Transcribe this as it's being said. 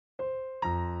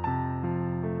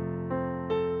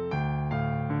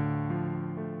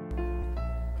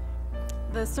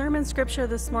The sermon scripture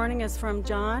this morning is from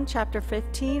John chapter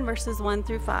 15, verses 1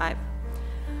 through 5.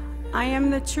 I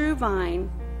am the true vine,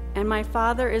 and my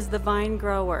Father is the vine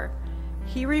grower.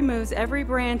 He removes every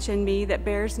branch in me that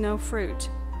bears no fruit.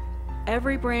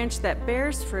 Every branch that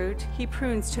bears fruit, he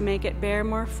prunes to make it bear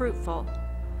more fruitful.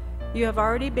 You have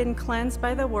already been cleansed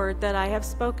by the word that I have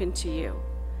spoken to you.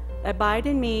 Abide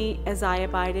in me as I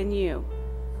abide in you.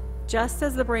 Just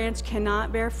as the branch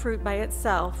cannot bear fruit by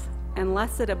itself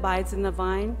unless it abides in the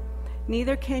vine,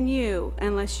 neither can you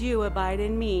unless you abide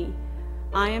in me.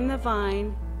 I am the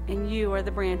vine, and you are the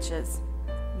branches.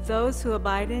 Those who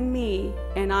abide in me,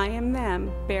 and I in them,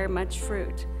 bear much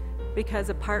fruit, because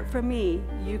apart from me,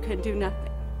 you can do nothing.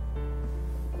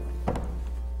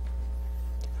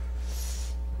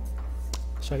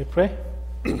 Shall we pray?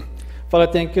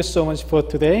 Father, thank you so much for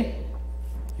today.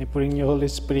 And bring your Holy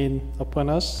Spirit upon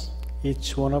us,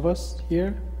 each one of us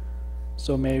here.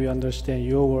 So may we understand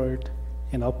your word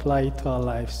and apply it to our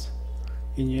lives.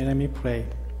 In your name we pray.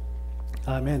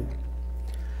 Amen.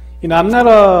 I'm not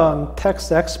a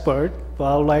tax expert, but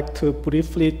I would like to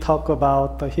briefly talk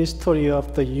about the history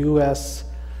of the U.S.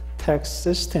 tax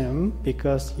system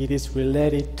because it is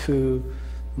related to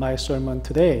my sermon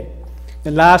today.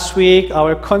 And last week,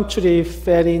 our country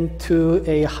fell into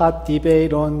a hot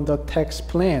debate on the tax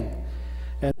plan.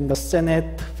 And the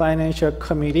Senate Financial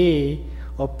Committee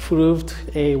approved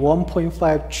a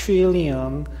 $1.5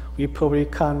 trillion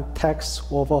Republican tax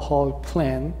overhaul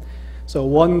plan. So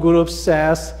one group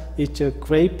says it's a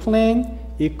great plan,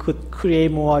 it could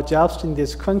create more jobs in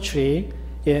this country,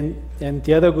 and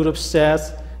the other group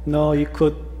says, no, it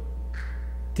could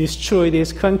destroy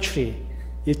this country.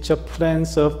 It's a plan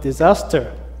of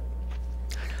disaster.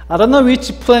 I don't know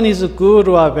which plan is good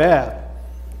or bad.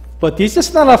 But this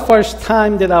is not the first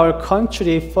time that our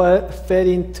country fell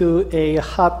into a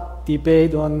hot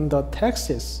debate on the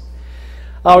taxes.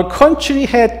 Our country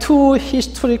had two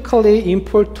historically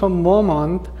important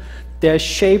moments that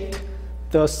shaped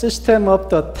the system of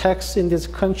the tax in this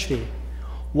country.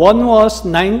 One was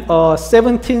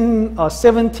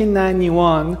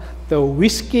 1791, the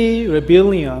Whiskey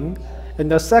Rebellion,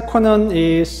 and the second one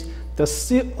is the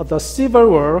Civil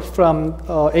War from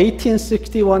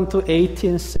 1861 to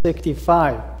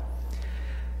 1865.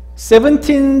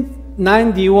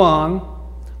 1791,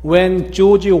 when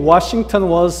George Washington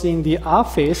was in the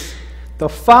office, the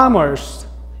farmers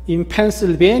in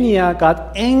Pennsylvania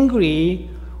got angry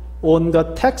on the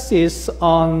taxes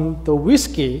on the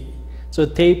whiskey, so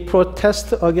they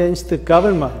protested against the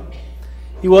government.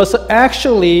 It was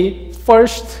actually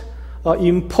first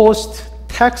imposed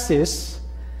taxes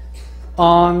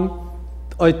on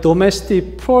a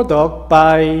domestic product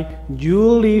by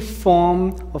newly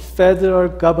formed federal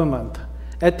government.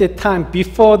 At the time,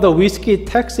 before the whiskey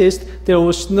taxes, there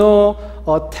was no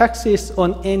taxes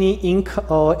on any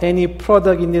any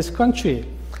product in this country.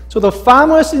 So the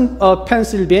farmers in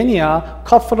Pennsylvania,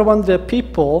 couple of hundred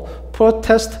people,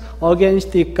 protest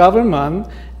against the government,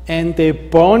 and they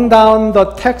burned down the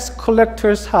tax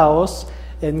collector's house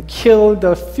and killed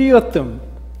a few of them.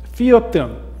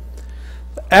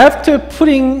 After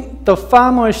putting the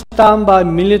farmers down by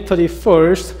military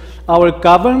force, our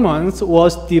government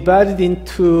was divided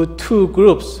into two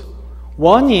groups.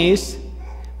 One is,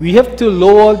 we have to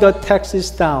lower the taxes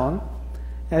down.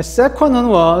 And second one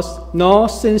was, no,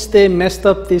 since they messed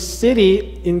up this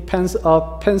city in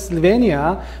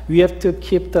Pennsylvania, we have to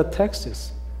keep the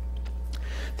taxes.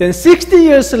 Then 60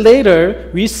 years later,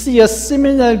 we see a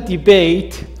similar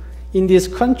debate in this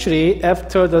country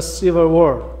after the Civil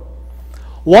War.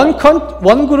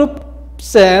 One group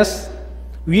says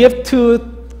we have to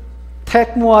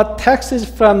take more taxes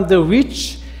from the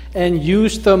rich and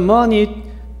use the money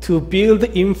to build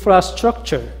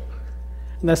infrastructure.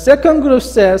 And the second group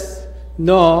says,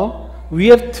 no, we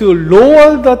have to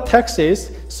lower the taxes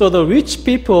so the rich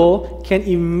people can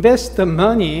invest the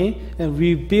money and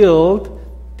rebuild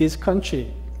this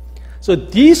country. So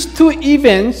these two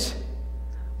events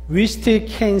we still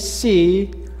can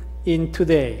see in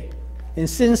today. And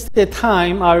since that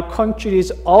time, our country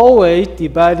is always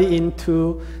divided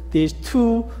into these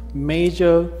two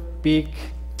major big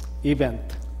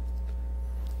events.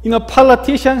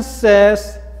 Politicians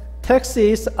says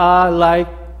taxes are like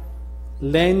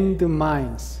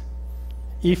landmines.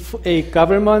 If a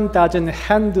government doesn't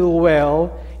handle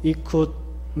well, it could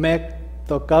make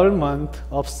the government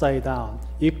upside down.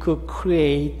 It could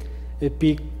create a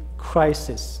big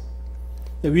crisis.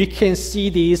 We can see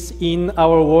this in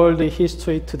our world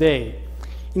history today.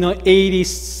 AD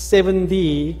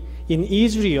 70 in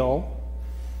Israel,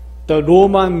 the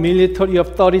Roman military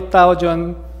of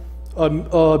 30,000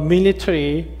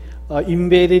 military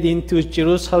invaded into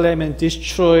Jerusalem and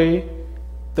destroyed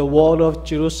the wall of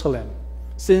Jerusalem.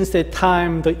 Since that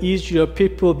time, the Israel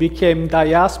people became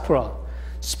diaspora,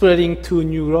 spreading to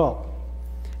Europe.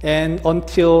 And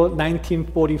until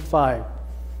 1945,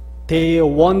 they are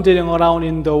wandering around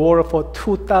in the world for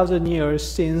 2,000 years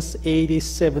since AD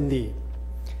 70.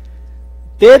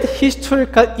 That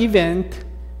historical event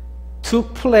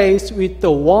took place with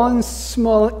the one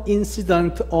small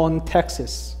incident on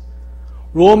taxes.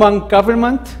 Roman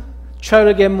government tried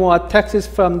to get more taxes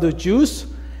from the Jews,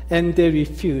 and they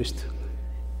refused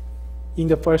in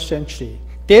the first century.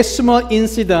 That small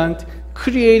incident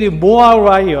created more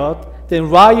riot. Then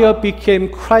riot became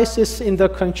crisis in the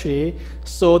country,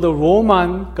 so the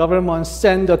Roman government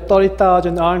sent a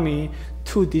 30,000 army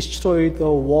to destroy the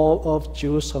wall of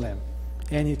Jerusalem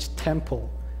and its temple.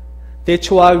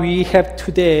 That's why we have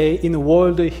today in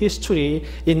world history,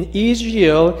 in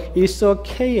Israel, it's a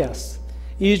chaos.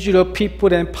 Israel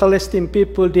people and Palestinian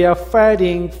people, they are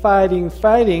fighting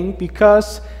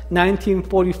because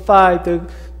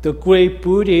 1945, the great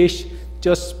British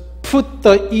just put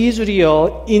the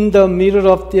Israel in the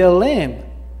middle of their land.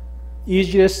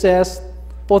 Israel says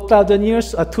 2,000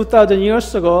 years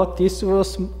ago, this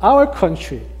was our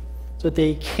country. So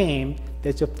they came,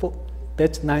 that's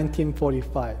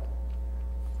 1945.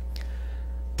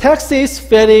 Tax is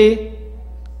very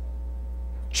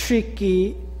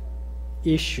tricky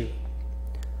issue.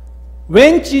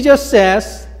 When Jesus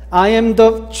says, I am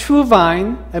the true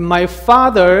vine and my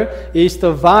Father is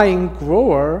the vine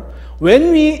grower,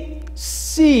 when we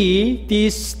see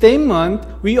this statement,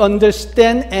 we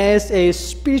understand as a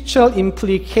spiritual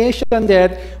implication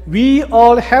that we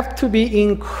all have to be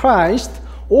in Christ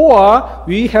or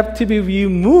we have to be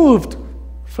removed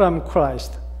from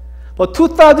Christ. But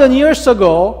 2,000 years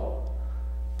ago,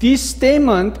 this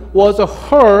statement was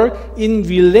heard in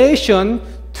relation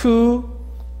to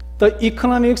the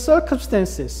economic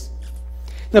circumstances.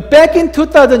 Now, back in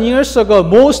 2,000 years ago,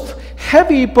 most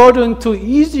heavy burden to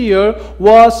Israel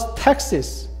was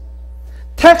taxes.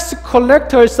 Tax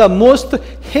collectors are most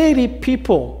hated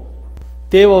people.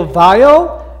 They were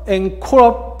vile and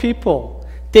corrupt people.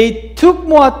 They took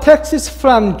more taxes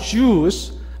from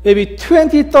Jews, maybe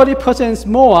 20-30%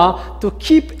 more, to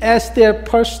keep as their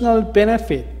personal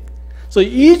benefit. So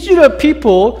Israel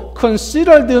people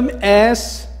considered them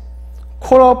as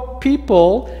corrupt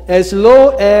people as low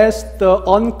as the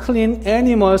unclean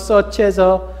animals such as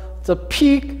the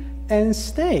pig and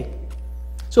snake.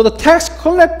 So the tax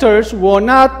collectors were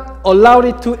not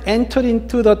allowed to enter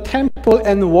into the temple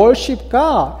and worship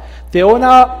God. They were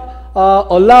not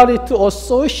allowed to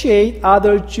associate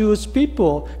other Jewish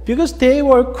people because they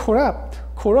were corrupt.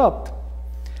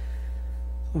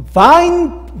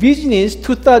 Vine business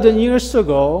 2,000 years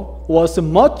ago was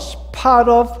much part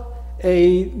of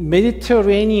a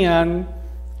Mediterranean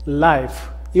life.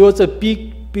 It was a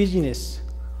big business.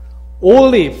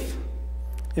 Olive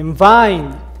and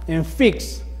vine and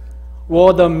figs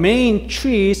were the main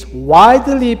trees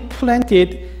widely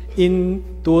planted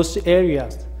in those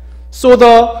areas. So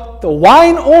the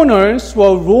wine owners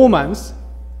were Romans,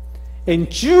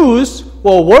 and Jews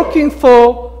were working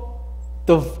for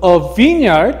a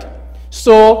vineyard.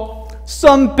 So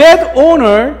some bad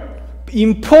owner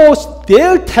imposed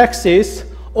their taxes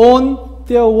on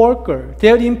their worker,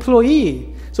 their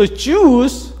employee. So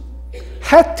Jews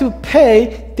had to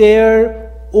pay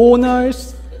their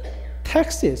owners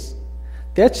taxes.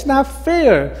 That's not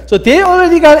fair. So they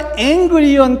already got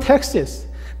angry on taxes.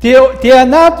 They are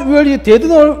not really, they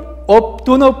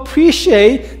don't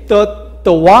appreciate the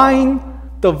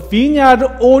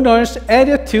vineyard owner's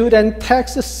attitude and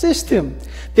tax system.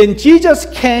 Then Jesus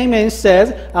came and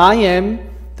said, I am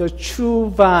the true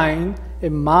vine,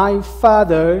 and my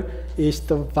Father is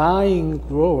the vine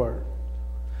grower.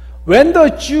 When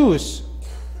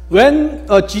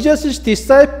Jesus'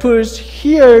 disciples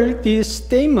hear this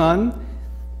statement,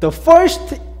 the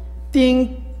first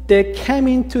thing that came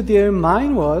into their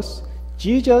mind was,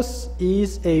 Jesus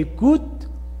is a good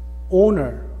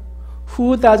owner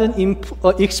who doesn't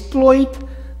exploit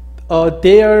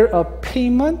their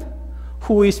payment,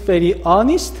 who is very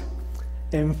honest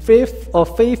and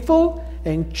faithful,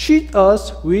 and treat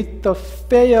us with the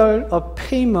fair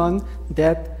payment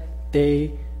that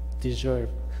they deserve.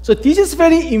 So this is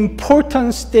very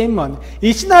important statement.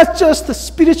 It's not just the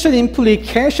spiritual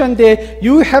implication that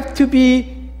you have to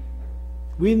be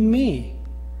with me.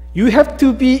 You have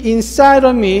to be inside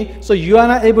of me, so you are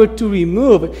not able to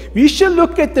remove. We should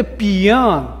look at the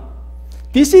beyond.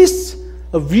 This is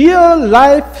a real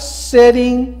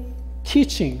life-setting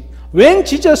teaching. When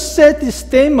Jesus said this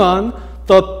statement,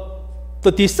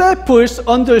 the disciples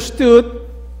understood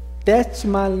That's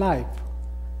my life.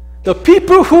 The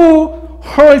people who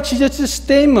heard Jesus'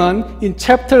 statement in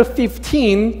chapter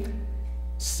 15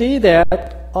 see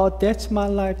that, oh, that's my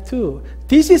life too.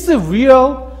 This is a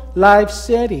real life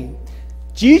setting.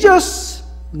 Jesus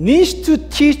needs to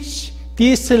teach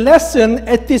this lesson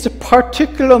at this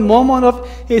particular moment of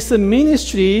his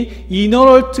ministry in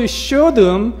order to show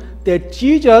them that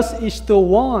Jesus is the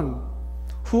one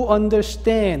who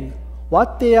understands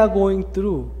what they are going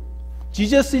through.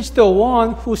 Jesus is the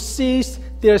one who sees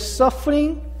their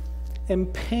suffering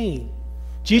and pain.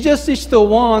 Jesus is the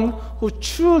one who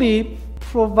truly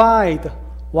provides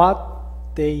what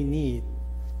they need.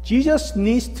 Jesus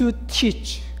needs to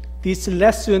teach this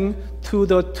lesson to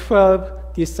the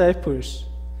 12 disciples.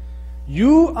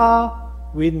 You are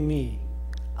with me.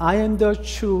 I am the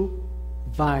true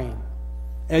vine.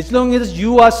 As long as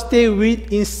you are stay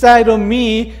inside of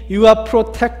me, you are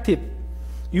protected.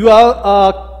 You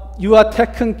are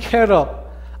taken care of.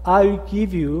 I will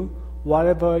give you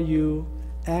whatever you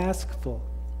ask for.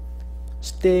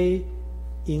 Stay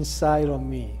inside of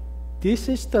me. This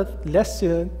is the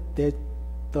lesson that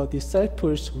the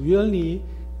disciples really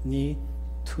need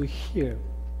to hear.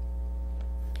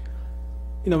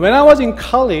 When I was in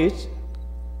college,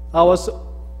 I was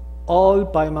all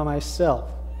by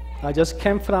myself. I just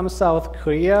came from South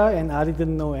Korea and I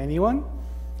didn't know anyone.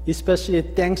 Especially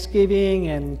Thanksgiving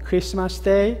and Christmas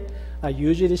Day, I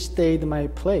usually stayed in my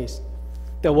place.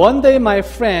 Then one day my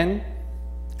friend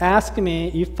asked me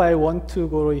if I want to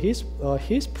go to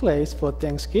his place for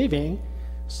Thanksgiving.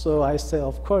 So I said,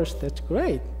 of course, that's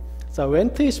great. So I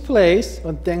went to his place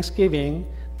on Thanksgiving.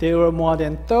 There were more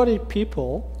than 30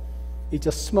 people. It's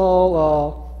a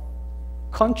small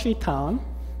country town.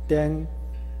 Then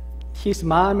his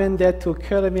mom and dad took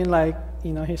care of him like,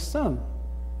 his son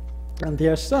and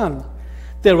their son.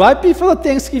 Then right before the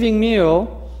Thanksgiving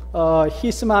meal,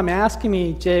 his mom asked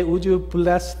me, Jay, would you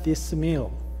bless this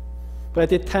meal? But at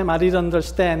the time, I didn't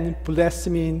understand bless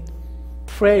means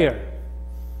prayer.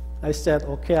 I said,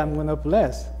 okay, I'm going to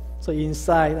bless. So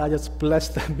inside, I just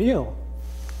blessed the meal.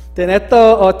 Then at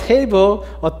the table,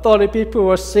 30 people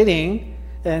were sitting,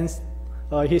 and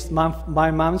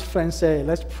my mom's friend said,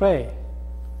 let's pray.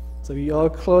 So we all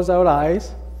closed our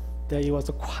eyes. Then it was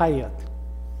quiet.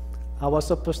 I was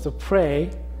supposed to pray,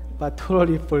 but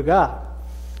totally forgot.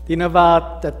 In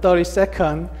about the 30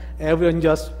 seconds, everyone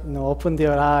just opened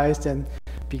their eyes and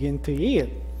began to eat.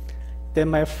 Then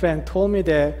my friend told me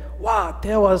that, wow,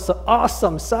 that was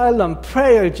awesome, silent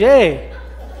prayer, Jay.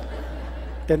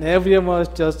 Then everyone was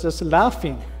just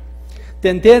laughing.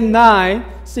 Then that night,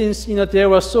 since there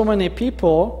were so many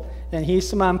people, and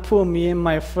his mom put me and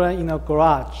my friend in a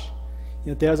garage.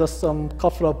 There's some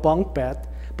couple of bunk beds.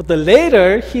 But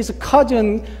later, his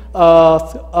cousin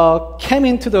came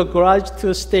into the garage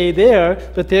to stay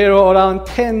there. But there were around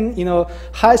 10,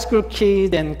 high school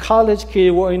kids and college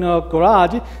kids were in a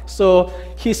garage. So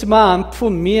his mom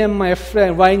put me and my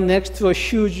friend right next to a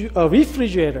huge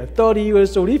refrigerator, 30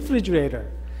 years old refrigerator.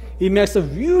 It makes a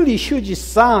really huge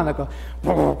sound, like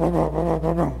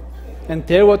and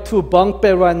there were 2 bunk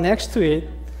beds right next to it.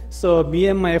 So me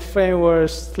and my friend were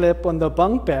slept on the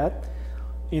bunk bed.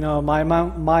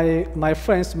 My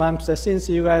friend's mom said, since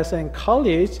you guys are in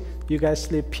college, you guys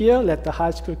sleep here, let the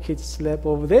high school kids sleep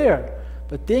over there.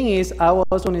 But thing is, I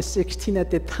was only 16 at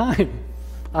the time.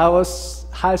 I was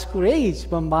high school age,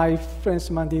 but my friend's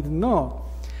mom didn't know.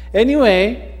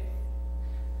 Anyway,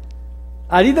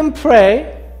 I didn't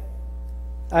pray.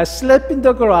 I slept in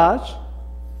the garage,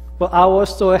 but I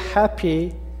was so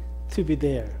happy to be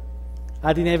there.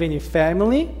 I didn't have any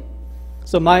family.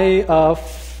 So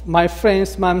my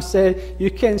friend's mom said,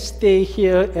 you can stay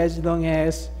here as long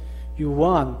as you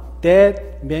want.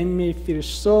 That made me feel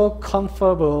so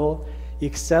comfortable,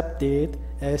 accepted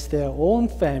as their own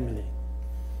family.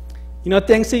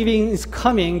 Thanksgiving is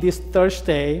coming this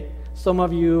Thursday. Some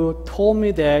of you told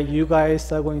me that you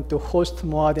guys are going to host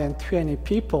more than 20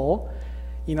 people.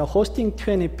 Hosting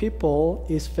 20 people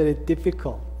is very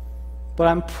difficult. But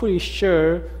I'm pretty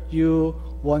sure you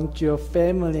want your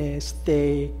family to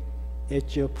stay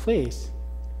at your place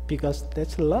because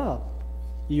that's love.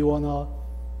 You want to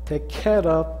take care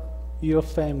of your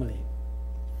family.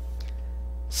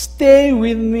 Stay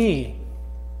with me.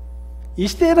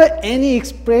 Is there any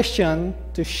expression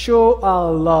to show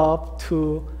our love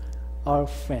to our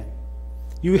friend?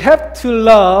 You have to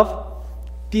love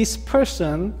this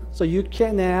person, so you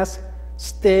can ask,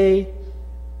 stay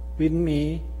with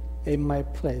me in my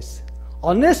place.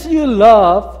 Unless you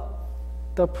love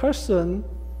the person,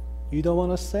 you don't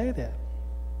want to say that.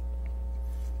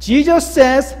 Jesus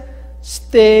says,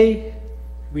 stay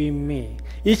with me.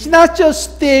 It's not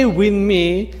just stay with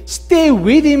me, stay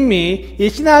within me.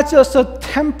 It's not just a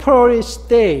temporary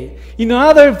stay. In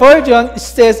another version, it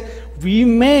says,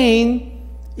 remain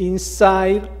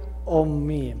inside of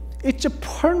me. It's a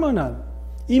permanent.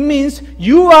 It means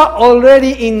you are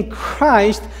already in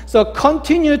Christ, so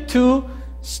continue to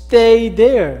stay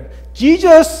there.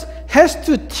 Jesus has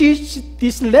to teach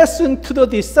this lesson to the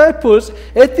disciples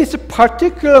at this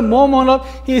particular moment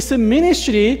of his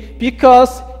ministry,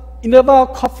 because in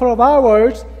about a couple of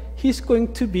hours, he's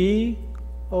going to be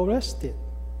arrested.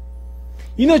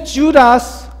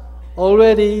 Judas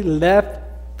already left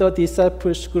the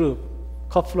disciples group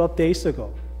a couple of days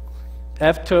ago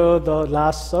after the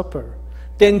Last Supper.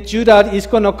 Then Judas is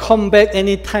going to come back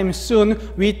anytime soon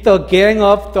with the gang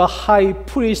of the high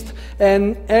priest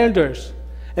and elders.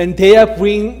 And they are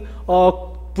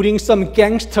bring some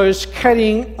gangsters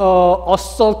carrying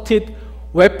assaulted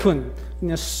weapon,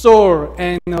 sword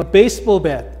and a baseball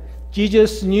bat.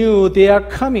 Jesus knew they are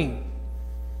coming.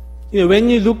 When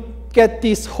you look at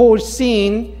this whole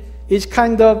scene, it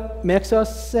kind of makes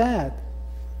us sad.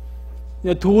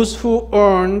 Those who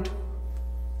earned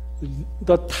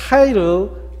the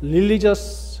title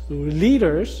religious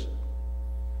leaders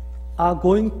are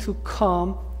going to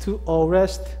come to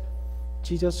arrest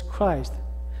Jesus Christ.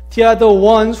 They are the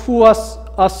ones who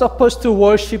are supposed to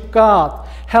worship God,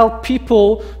 help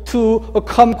people to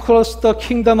come close to the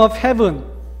kingdom of heaven.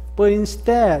 But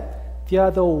instead, they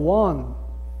are the one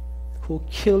who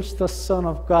kills the Son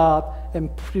of God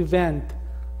and prevent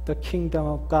the kingdom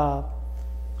of God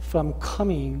from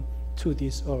coming to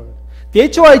this earth.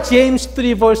 That's why James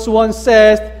 3 verse 1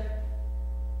 says,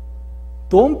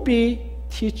 don't be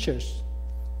teachers.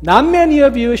 Not many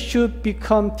of you should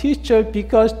become teachers,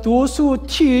 because those who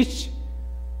teach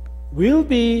will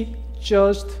be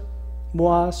judged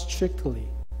more strictly.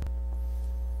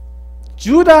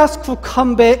 Judas could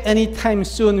come back anytime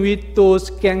soon with those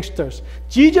gangsters.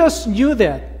 Jesus knew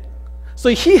that. So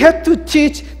he had to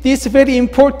teach this very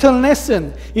important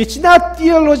lesson. It's not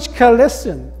theological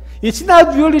lesson. It's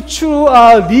not really true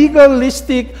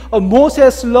legalistic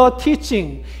Moses law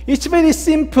teaching. It's a very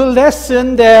simple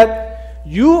lesson that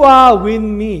you are with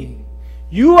me.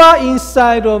 You are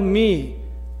inside of me.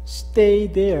 Stay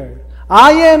there.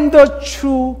 I am the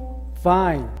true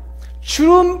vine.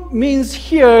 True means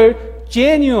here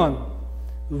genuine,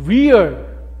 real,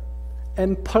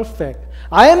 and perfect.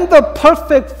 I am the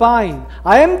perfect vine.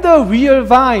 I am the real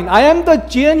vine. I am the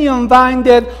genuine vine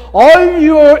that all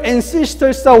your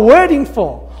ancestors are waiting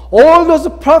for. All those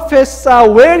prophets are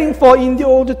waiting for in the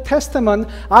Old Testament.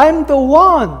 I am the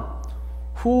one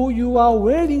who you are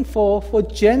waiting for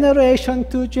generation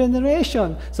to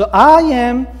generation. So I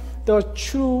am the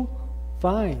true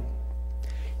vine.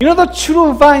 The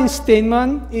true vine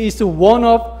statement is one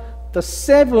of the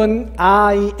 7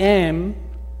 I am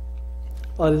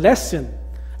a lesson.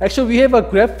 Actually, we have a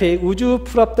graphic. Would you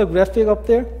put up the graphic up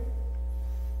there?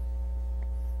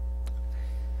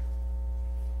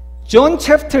 John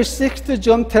chapter 6 to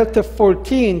John chapter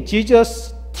 14,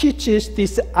 Jesus teaches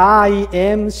this I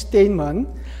am statement.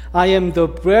 I am the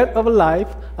bread of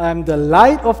life. I am the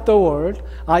light of the world.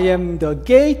 I am the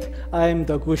gate. I am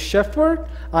the good shepherd.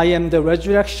 I am the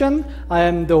resurrection. I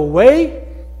am the way,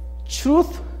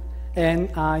 truth,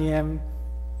 and I am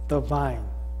the vine.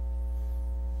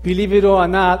 Believe it or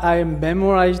not, I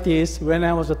memorized this when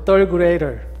I was a 3rd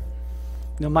grader.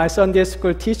 My Sunday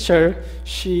school teacher,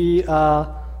 she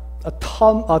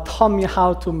taught me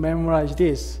how to memorize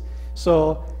this.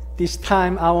 So this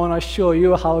time I want to show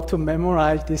you how to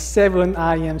memorize the 7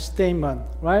 I am statement,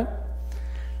 right?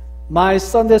 My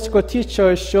Sunday school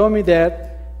teacher showed me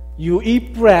that you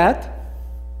eat bread,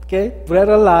 okay, bread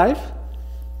of life,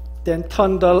 then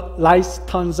the lights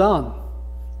turns on.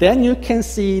 Then you can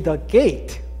see the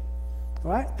gate.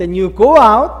 Right? Then you go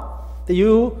out, then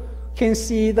you can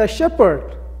see the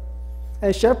shepherd.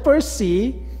 And shepherds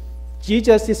see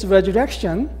Jesus'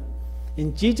 resurrection,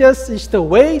 and Jesus is the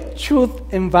way,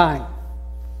 truth, and vine.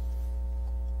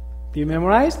 Do you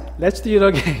memorize? Let's do it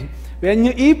again. When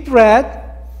you eat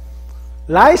bread,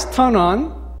 lights turn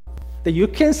on, then you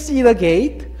can see the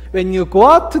gate. When you go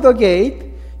out to the gate,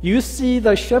 you see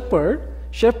the shepherd.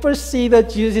 Shepherds see that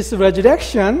Jesus'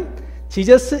 resurrection.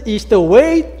 Jesus is the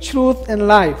way, truth, and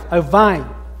life, a vine.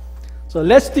 So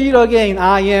let's do it again.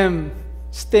 I am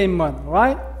statement,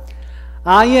 right?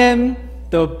 I am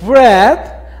the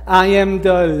bread. I am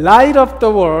the light of the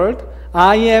world.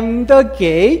 I am the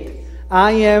gate.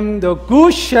 I am the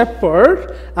good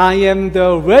shepherd. I am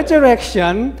the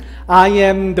resurrection. I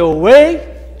am the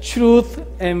way, truth,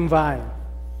 and vine.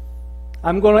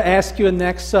 I'm going to ask you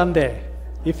next Sunday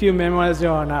if you memorize it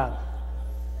or not.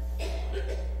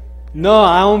 No,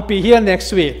 I won't be here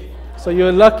next week. So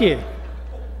you're lucky.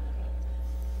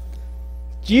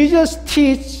 Jesus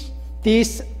teach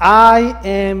this I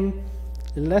am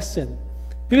lesson.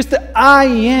 Because the I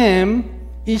am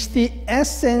is the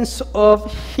essence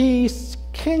of His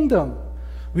kingdom.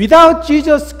 Without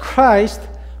Jesus Christ,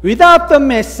 without the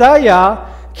Messiah,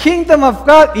 kingdom of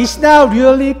God is not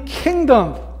really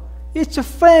kingdom. It's a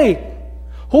fake.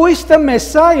 Who is the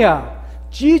Messiah?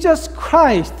 Jesus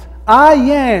Christ. I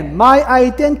am, my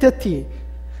identity.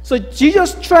 So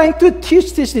Jesus trying to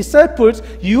teach his disciples,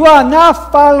 you are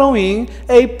not following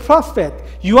a prophet.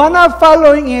 You are not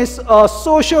following a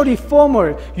social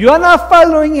reformer. You are not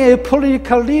following a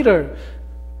political leader.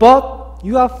 But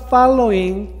you are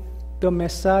following the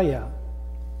Messiah.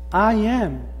 I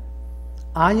am.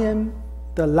 I am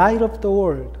the light of the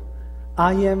world.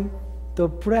 I am the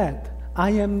bread.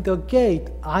 I am the gate.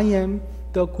 I am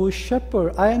the good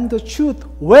shepherd. I am the truth,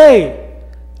 way.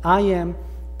 I am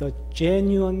the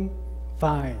genuine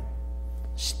vine.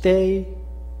 Stay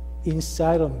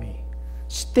inside of me.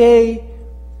 Stay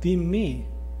with me.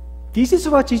 This is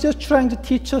what Jesus is trying to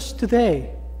teach us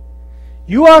today.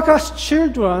 You are God's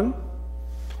children.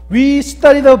 We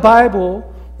study the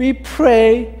Bible. We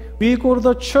pray. We go to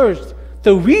the church.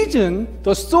 The reason,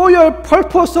 the sole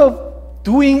purpose of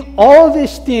doing all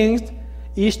these things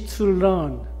is to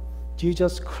learn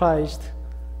Jesus Christ,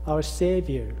 our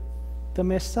Savior, the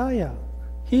Messiah.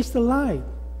 He's the light.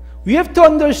 We have to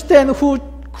understand who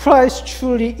Christ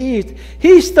truly is.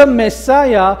 He's the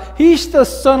Messiah. He's the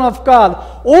Son of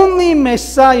God. Only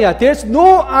Messiah. There's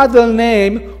no other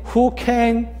name who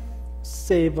can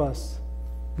save us.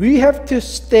 We have to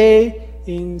stay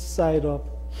inside of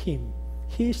Him.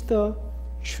 He's the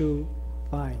true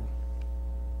vine.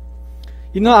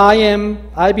 You know,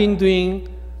 I've been doing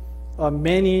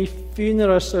many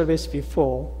funeral service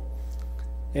before,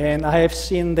 and I have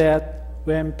seen that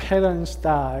when parents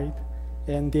died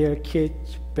and their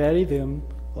kids buried them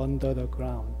under the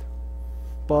ground.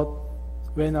 But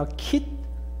when a kid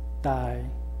died,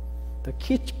 the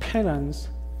kid's parents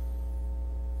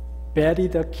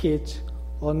buried the kids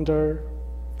under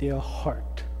their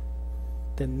heart.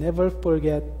 They never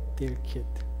forget their kid.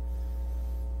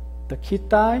 The kid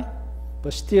died,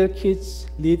 but still kids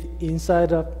live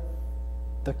inside of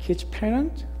the kid's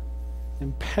parent,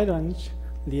 and parents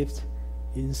live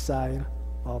inside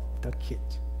of the kid.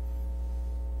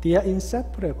 They are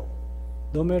inseparable,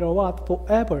 no matter what,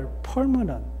 forever,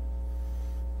 permanent.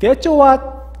 That's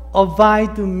what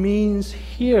abide means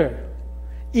here.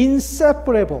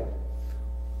 Inseparable.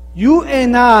 You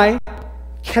and I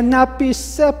cannot be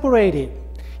separated.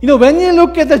 You know, when you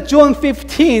look at the John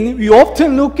 15, we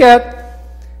often look at,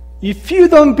 if you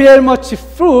don't bear much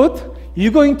fruit,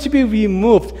 you're going to be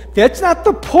removed. That's not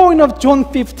the point of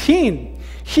John 15.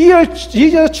 Here,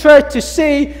 Jesus tried to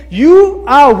say, you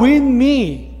are with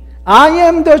me. I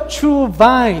am the true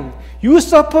vine. You're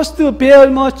supposed to bear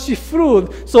much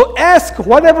fruit. So ask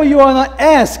whatever you want to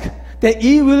ask, that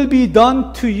it will be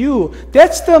done to you.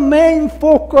 That's the main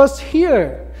focus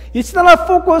here. It's not a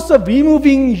focus of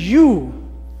removing you.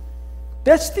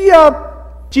 That's the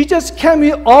Jesus came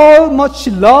with all much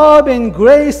love and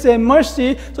grace and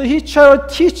mercy. So He tried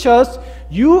to teach us,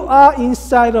 you are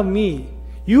inside of me.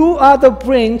 You are the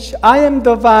branch. I am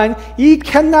the vine. It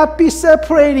cannot be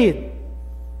separated.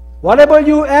 Whatever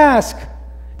you ask,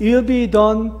 it will be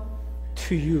done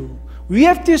to you. We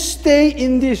have to stay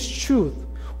in this truth.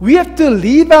 We have to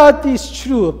live out this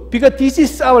truth, because this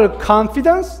is our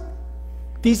confidence.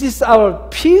 This is our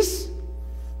peace.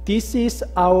 This is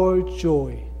our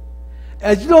joy.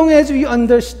 As long as we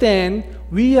understand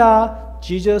we are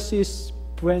Jesus'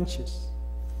 branches,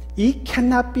 it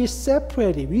cannot be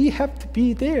separated. We have to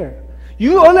be there.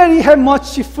 You already have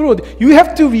much fruit. You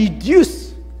have to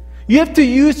reduce. You have to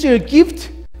use your gift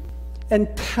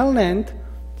and talent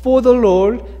for the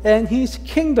Lord and His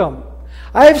kingdom.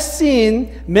 I have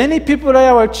seen many people at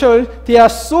our church, they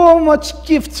have so much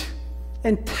gift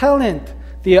and talent.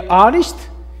 They are artists,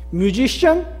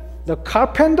 musicians, the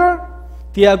carpenter,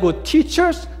 they are good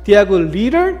teachers, they are good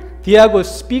leaders, they are good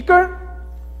speakers.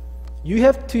 You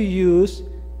have to use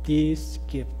this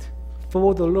gift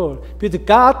for the Lord, because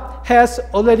God has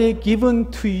already given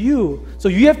to you. So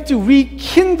you have to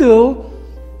rekindle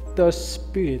the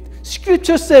Spirit.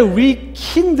 Scripture says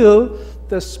rekindle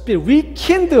the Spirit.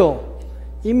 Rekindle,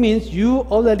 it means you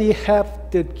already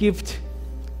have the gift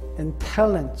and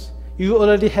talent. You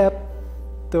already have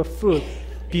the fruit,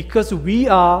 because we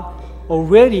are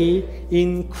already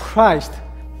in Christ.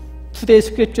 Today's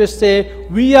scriptures say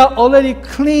we are already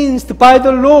cleansed by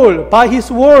the Lord, by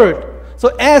His word.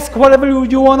 So ask whatever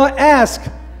you want to ask,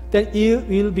 then it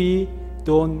will be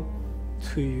done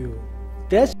to you.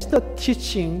 That's the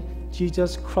teaching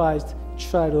Jesus Christ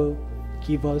tried to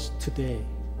give us today.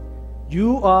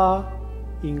 You are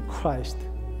in Christ.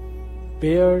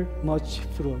 Bear much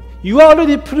fruit. You are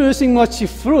already producing much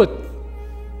fruit,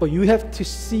 but you have to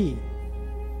see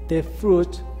that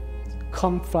fruit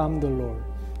come from the Lord.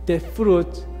 That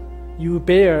fruit you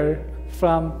bear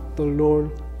from the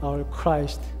Lord our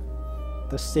Christ,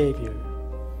 the Savior.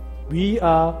 We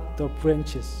are the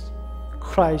branches.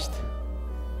 Christ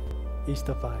is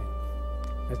the vine.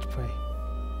 Let's pray.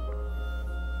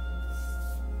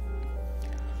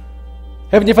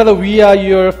 Heavenly Father, we are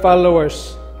your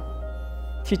followers.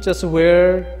 Teach us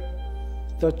where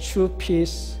the true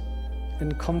peace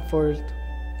and comfort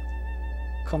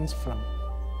comes from.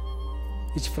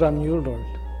 It's from you, Lord.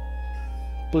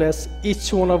 Bless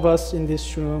each one of us in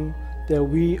this room that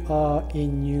we are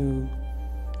in you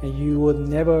and you will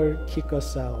never kick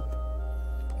us out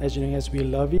as long as we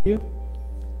love you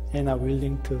and are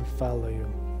willing to follow you.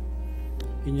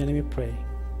 In your name we pray.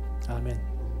 Amen.